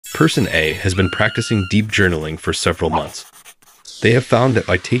Person A has been practicing deep journaling for several months. They have found that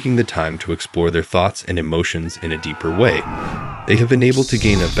by taking the time to explore their thoughts and emotions in a deeper way, they have been able to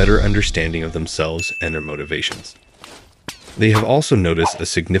gain a better understanding of themselves and their motivations. They have also noticed a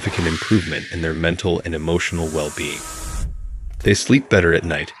significant improvement in their mental and emotional well-being. They sleep better at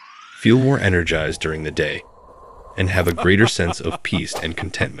night, feel more energized during the day, and have a greater sense of peace and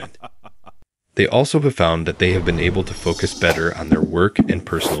contentment. They also have found that they have been able to focus better on their work and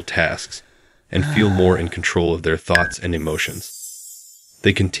personal tasks, and feel more in control of their thoughts and emotions.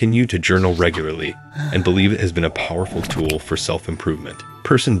 They continue to journal regularly and believe it has been a powerful tool for self-improvement.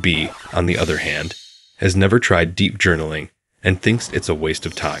 Person B, on the other hand, has never tried deep journaling and thinks it's a waste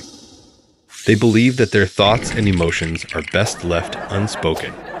of time. They believe that their thoughts and emotions are best left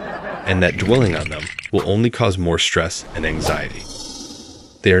unspoken, and that dwelling on them will only cause more stress and anxiety.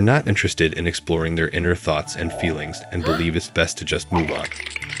 They are not interested in exploring their inner thoughts and feelings and believe it's best to just move on.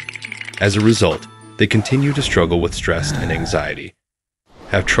 As a result, they continue to struggle with stress and anxiety,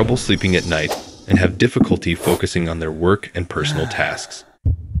 have trouble sleeping at night, and have difficulty focusing on their work and personal tasks.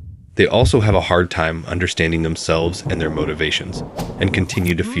 They also have a hard time understanding themselves and their motivations, and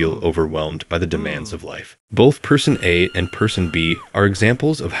continue to feel overwhelmed by the demands of life. Both Person A and Person B are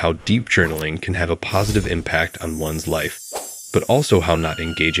examples of how deep journaling can have a positive impact on one's life, but also how not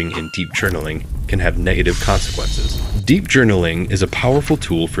engaging in deep journaling can have negative consequences. Deep journaling is a powerful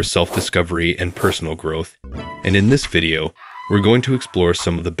tool for self-discovery and personal growth, and in this video, we're going to explore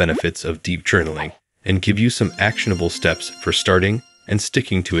some of the benefits of deep journaling and give you some actionable steps for starting and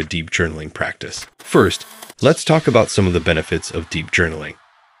sticking to a deep journaling practice. First, let's talk about some of the benefits of deep journaling.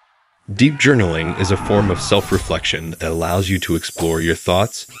 Deep journaling is a form of self-reflection that allows you to explore your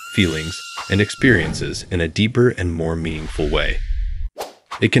thoughts, feelings, and experiences in a deeper and more meaningful way.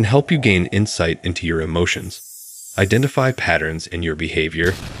 It can help you gain insight into your emotions, identify patterns in your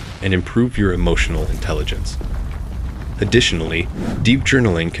behavior, and improve your emotional intelligence. Additionally, deep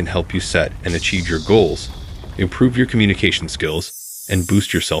journaling can help you set and achieve your goals, improve your communication skills, and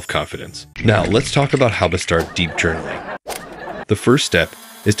boost your self-confidence. Now, let's talk about how to start deep journaling. The first step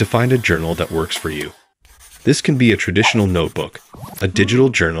is to find a journal that works for you. This can be a traditional notebook, a digital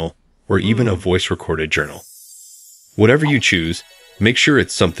journal, or even a voice-recorded journal. Whatever you choose, make sure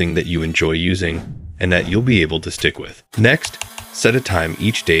it's something that you enjoy using and that you'll be able to stick with. Next, set a time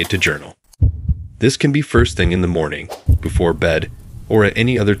each day to journal. This can be first thing in the morning, before bed, or at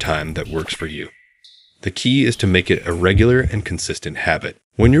any other time that works for you. The key is to make it a regular and consistent habit.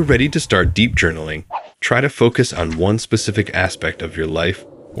 When you're ready to start deep journaling, try to focus on one specific aspect of your life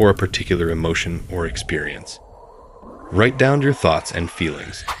or a particular emotion or experience. Write down your thoughts and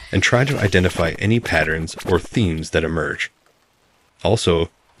feelings, and try to identify any patterns or themes that emerge. Also,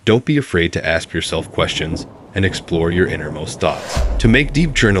 don't be afraid to ask yourself questions and explore your innermost thoughts. To make deep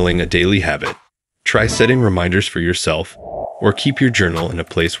journaling a daily habit, try setting reminders for yourself or keep your journal in a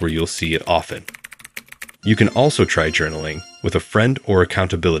place where you'll see it often. You can also try journaling with a friend or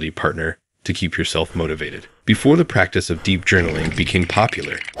accountability partner to keep yourself motivated. Before the practice of deep journaling became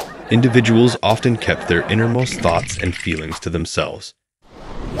popular, individuals often kept their innermost thoughts and feelings to themselves.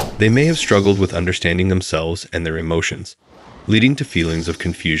 They may have struggled with understanding themselves and their emotions, leading to feelings of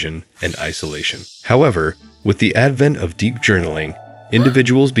confusion and isolation. However, with the advent of deep journaling,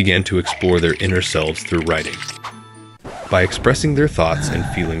 individuals began to explore their inner selves through writing. By expressing their thoughts and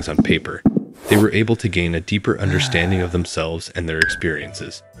feelings on paper, they were able to gain a deeper understanding of themselves and their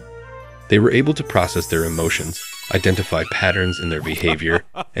experiences. They were able to process their emotions, identify patterns in their behavior,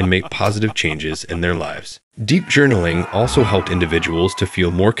 and make positive changes in their lives. Deep journaling also helped individuals to feel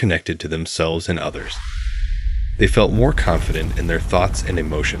more connected to themselves and others. They felt more confident in their thoughts and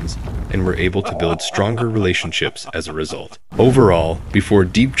emotions, and were able to build stronger relationships as a result. Overall, before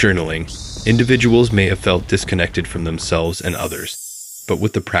deep journaling, individuals may have felt disconnected from themselves and others, but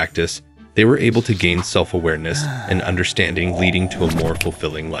with the practice, they were able to gain self-awareness and understanding, leading to a more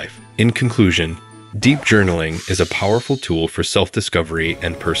fulfilling life. In conclusion, deep journaling is a powerful tool for self-discovery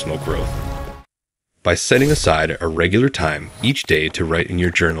and personal growth. By setting aside a regular time each day to write in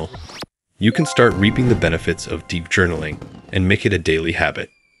your journal, you can start reaping the benefits of deep journaling and make it a daily habit.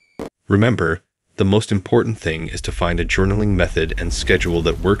 Remember, the most important thing is to find a journaling method and schedule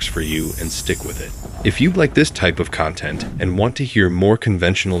that works for you and stick with it. If you like this type of content and want to hear more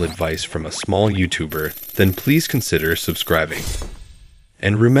conventional advice from a small YouTuber, then please consider subscribing.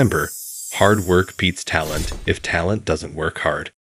 And remember, hard work beats talent if talent doesn't work hard.